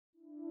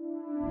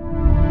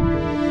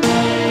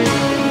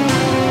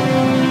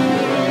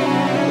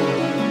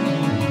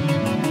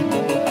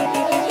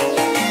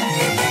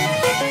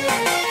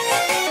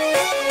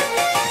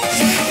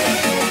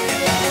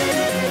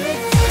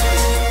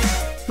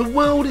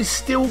is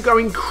still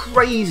going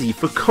crazy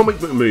for comic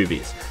book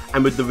movies,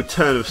 and with the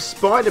return of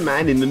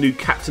Spider-Man in the new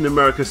Captain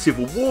America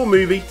Civil War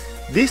movie,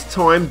 this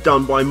time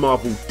done by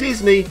Marvel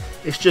Disney,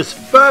 it's just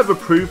further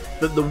proof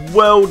that the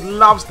world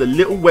loves the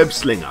little web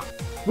slinger.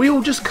 We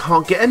all just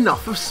can't get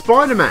enough of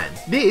Spider-Man.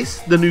 This,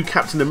 the new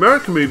Captain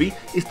America movie,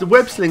 is the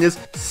web slinger's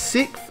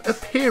 6th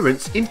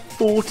appearance in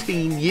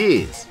 14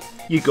 years.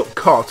 You've got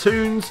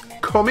cartoons,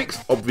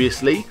 comics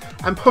obviously,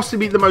 and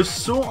possibly the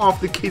most sought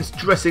after kids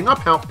dressing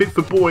up outfit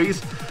for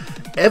boys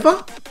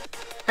ever.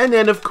 And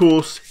then of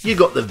course you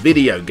got the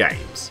video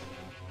games.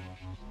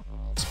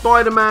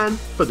 Spider-Man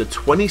for the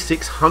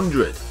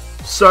 2600.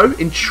 So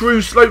in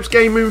true Slopes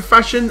Game Room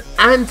fashion,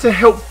 and to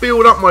help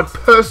build up my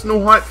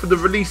personal hype for the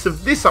release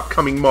of this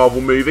upcoming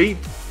Marvel movie,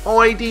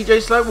 I,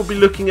 DJ Slope, will be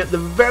looking at the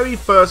very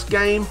first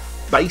game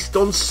based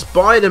on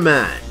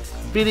Spider-Man.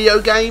 Video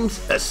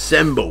games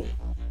assemble.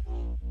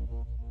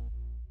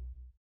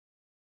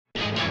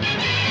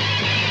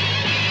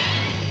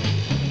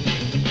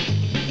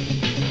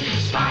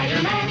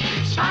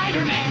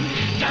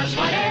 Spider-Man does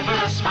whatever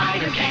a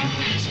spider can.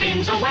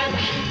 Spins a web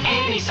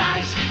any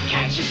size,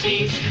 catches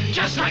thieves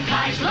just like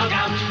flies. Look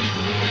out,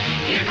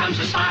 here comes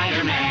the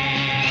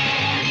Spider-Man.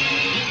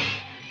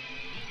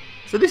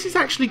 So this is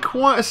actually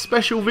quite a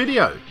special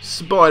video.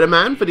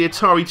 Spider-Man for the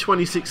Atari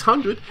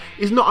 2600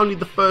 is not only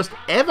the first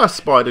ever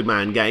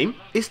Spider-Man game,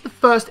 it's the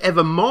first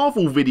ever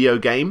Marvel video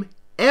game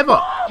ever.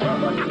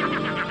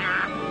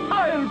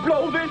 I'll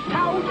blow this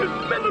town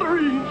to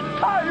smithereens!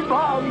 Time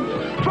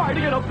bombs! Try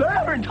to get up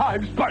there in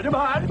time,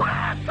 Spider-Man!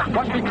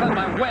 Watch me cut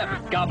my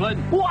web,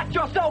 Goblin! Watch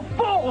yourself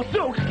fall,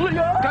 Silk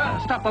Slinger!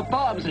 Gotta stop the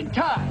bombs in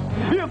time!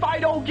 If I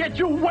don't get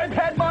you,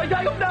 webhead, my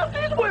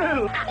diagnosis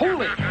will!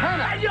 Holy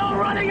Hannah! And you're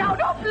running out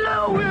of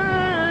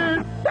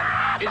fluid!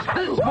 Is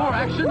this more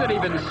action than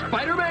even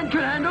Spider-Man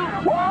can handle?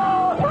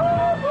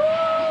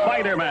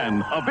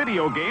 Spider-Man, a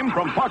video game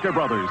from Parker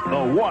Brothers,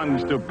 the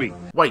ones to beat.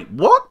 Wait,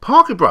 what?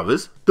 Parker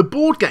Brothers? The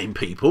board game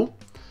people?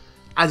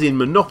 As in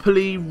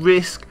Monopoly,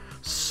 Risk,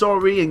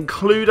 Sorry and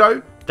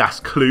Cluedo? That's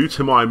Clue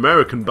to my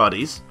American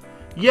buddies.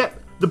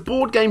 Yep, the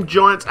board game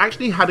giants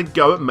actually had a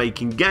go at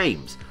making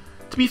games.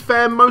 To be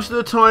fair, most of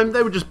the time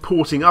they were just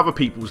porting other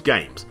people's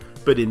games.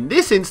 But in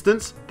this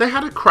instance, they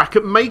had a crack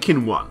at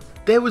making one.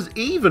 There was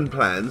even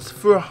plans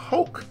for a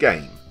Hulk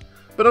game.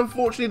 But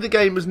unfortunately the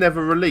game was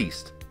never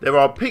released. There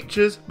are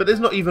pictures, but there's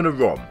not even a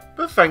ROM.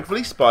 But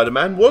thankfully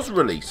Spider-Man was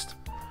released.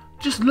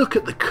 Just look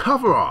at the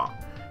cover art.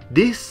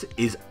 This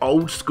is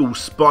old school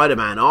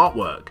Spider-Man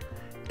artwork.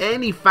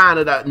 Any fan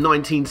of that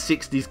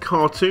 1960s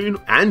cartoon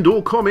and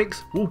or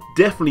comics will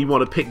definitely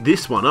want to pick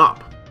this one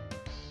up.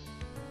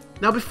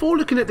 Now before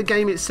looking at the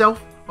game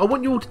itself, I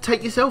want you all to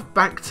take yourself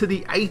back to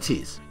the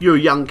 80s. You're a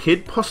young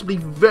kid, possibly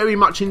very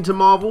much into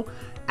Marvel,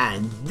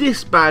 and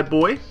this bad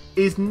boy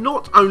is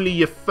not only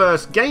your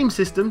first game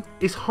system,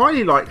 it's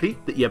highly likely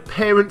that your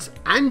parents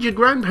and your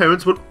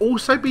grandparents will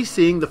also be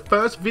seeing the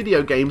first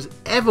video games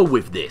ever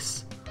with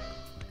this.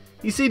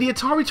 You see, the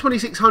Atari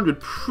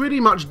 2600 pretty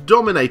much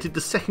dominated the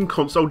second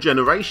console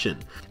generation,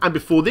 and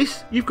before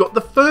this you've got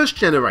the first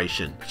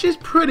generation, which is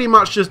pretty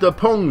much just a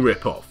Pong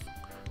ripoff.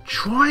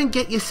 Try and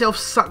get yourself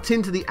sucked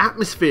into the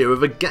atmosphere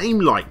of a game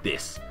like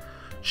this.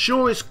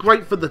 Sure, it's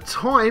great for the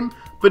time,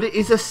 but it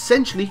is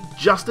essentially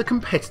just a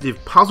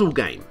competitive puzzle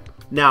game.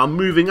 Now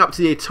moving up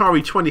to the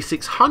Atari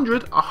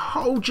 2600, a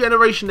whole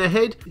generation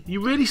ahead,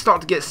 you really start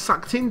to get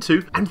sucked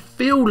into and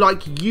feel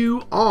like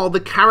you are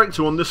the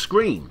character on the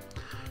screen.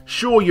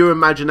 Sure, your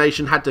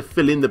imagination had to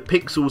fill in the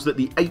pixels that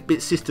the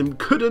 8-bit system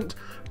couldn't,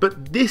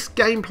 but this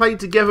game played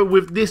together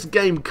with this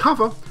game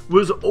cover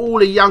was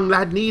all a young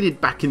lad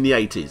needed back in the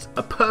 80s.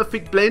 A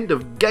perfect blend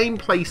of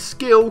gameplay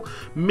skill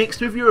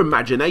mixed with your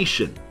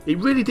imagination. It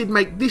really did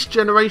make this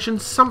generation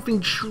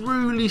something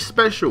truly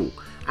special.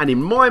 And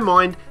in my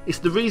mind, it's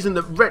the reason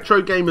that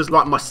retro gamers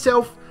like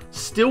myself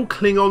still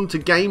cling on to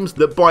games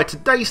that by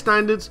today's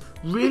standards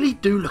really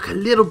do look a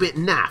little bit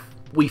naff.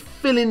 We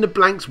fill in the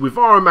blanks with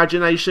our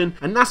imagination,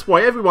 and that's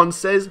why everyone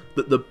says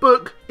that the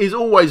book is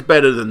always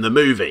better than the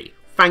movie.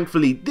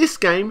 Thankfully, this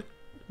game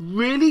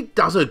really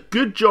does a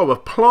good job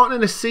of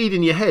planting a seed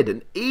in your head,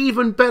 and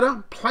even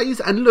better, plays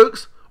and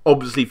looks,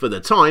 obviously for the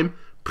time,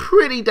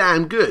 pretty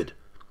damn good.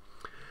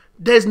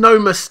 There's no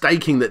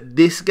mistaking that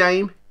this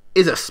game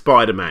is a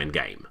Spider-Man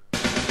game.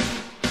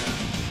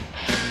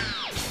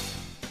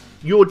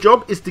 Your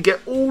job is to get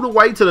all the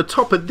way to the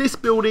top of this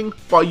building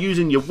by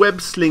using your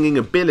web slinging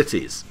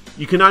abilities.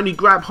 You can only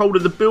grab hold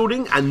of the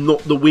building and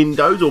not the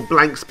windows or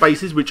blank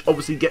spaces, which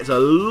obviously gets a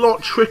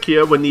lot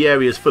trickier when the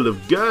area is full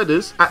of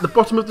girders. At the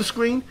bottom of the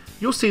screen,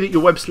 you'll see that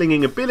your web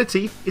slinging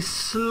ability is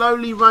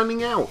slowly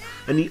running out,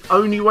 and the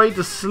only way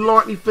to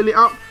slightly fill it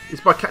up is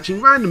by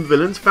catching random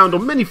villains found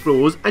on many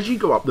floors as you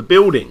go up the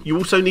building. You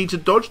also need to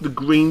dodge the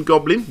green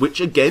goblin, which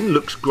again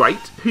looks great,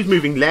 who's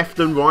moving left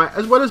and right,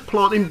 as well as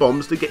planting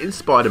bombs to get in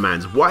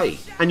Spider-Man's way.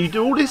 And you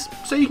do all this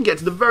so you can get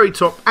to the very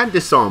top and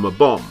disarm a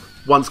bomb.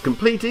 Once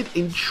completed,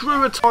 in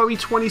true Atari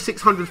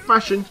 2600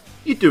 fashion,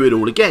 you do it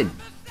all again.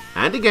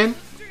 And again,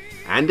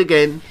 and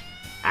again,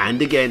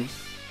 and again,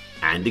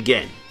 and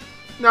again.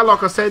 Now,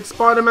 like I said,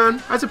 Spider-Man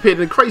has appeared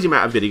in a crazy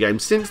amount of video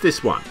games since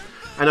this one,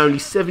 and only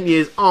 7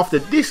 years after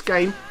this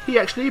game, he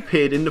actually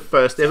appeared in the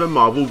first ever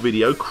Marvel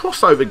video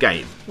crossover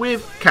game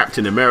with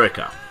Captain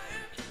America.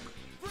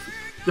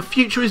 The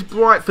future is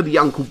bright for the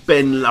Uncle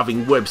Ben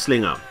loving web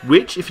slinger,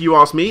 which, if you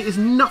ask me, is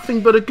nothing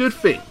but a good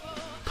thing.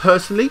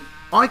 Personally,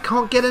 I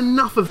can't get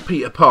enough of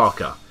Peter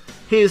Parker.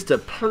 Here's to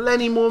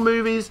plenty more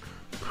movies,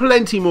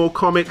 plenty more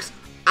comics,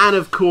 and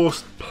of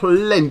course,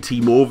 plenty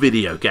more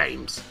video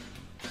games.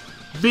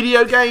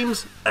 Video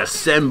games,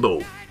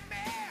 assemble!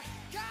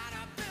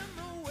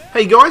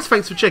 Hey guys,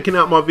 thanks for checking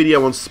out my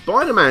video on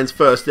Spider-Man's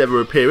first ever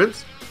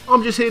appearance.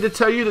 I'm just here to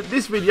tell you that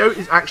this video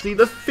is actually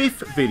the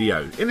 5th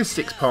video in a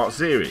 6-part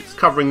series,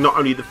 covering not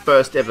only the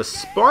first ever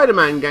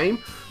Spider-Man game,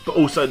 but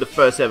also the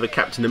first ever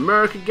Captain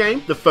America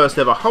game, the first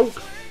ever Hulk,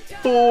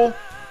 Thor,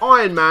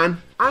 Iron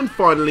Man, and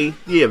finally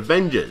the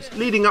Avengers,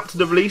 leading up to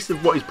the release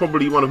of what is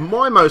probably one of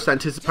my most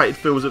anticipated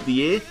films of the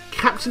year,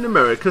 Captain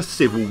America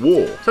Civil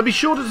War. So be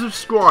sure to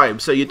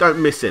subscribe so you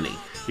don't miss any.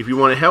 If you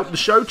want to help the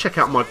show, check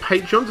out my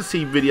Patreon to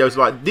see videos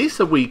like this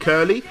a week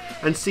early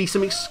and see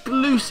some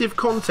exclusive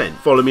content.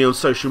 Follow me on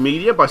social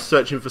media by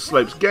searching for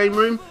Slopes Game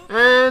Room.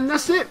 And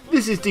that's it.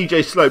 This is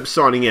DJ Slopes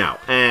signing out.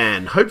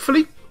 And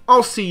hopefully,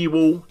 I'll see you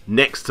all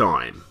next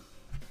time.